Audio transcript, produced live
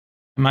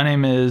My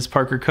name is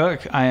Parker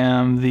Cook. I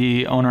am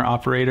the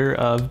owner-operator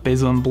of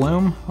Basil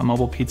Bloom, a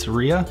mobile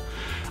pizzeria.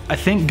 I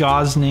think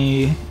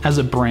Gozney, as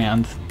a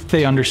brand,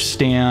 they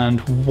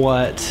understand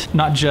what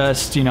not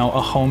just, a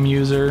home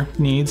user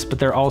needs, but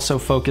they're also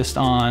focused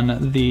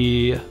on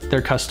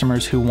their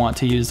customers who want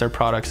to use their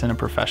products in a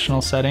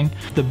professional setting.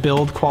 The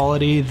build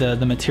quality,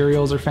 the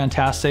materials are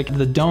fantastic.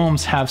 The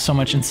domes have so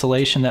much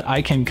insulation that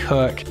I can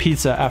cook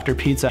pizza after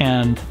pizza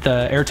and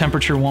the air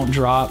temperature won't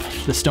drop.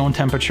 The stone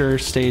temperature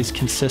stays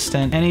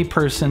consistent. Any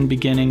person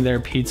beginning their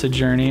pizza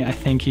journey, I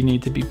think you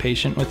need to be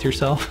patient with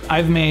yourself.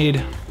 I've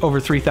made over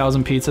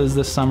 3,000 pizzas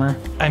this summer.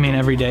 I mean,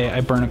 every day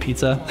I burn a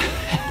pizza.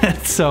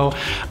 So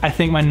I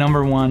think my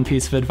 #1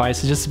 piece of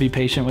advice is just to be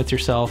patient with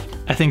yourself.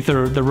 I think the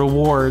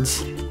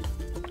rewards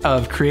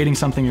of creating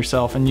something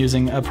yourself and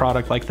using a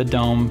product like the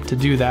Dome to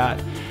do that,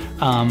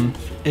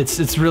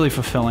 it's really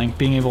fulfilling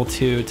being able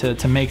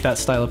to make that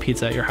style of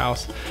pizza at your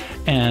house.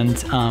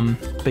 And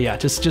but yeah,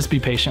 just be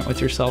patient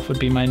with yourself would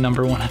be my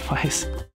 #1 advice.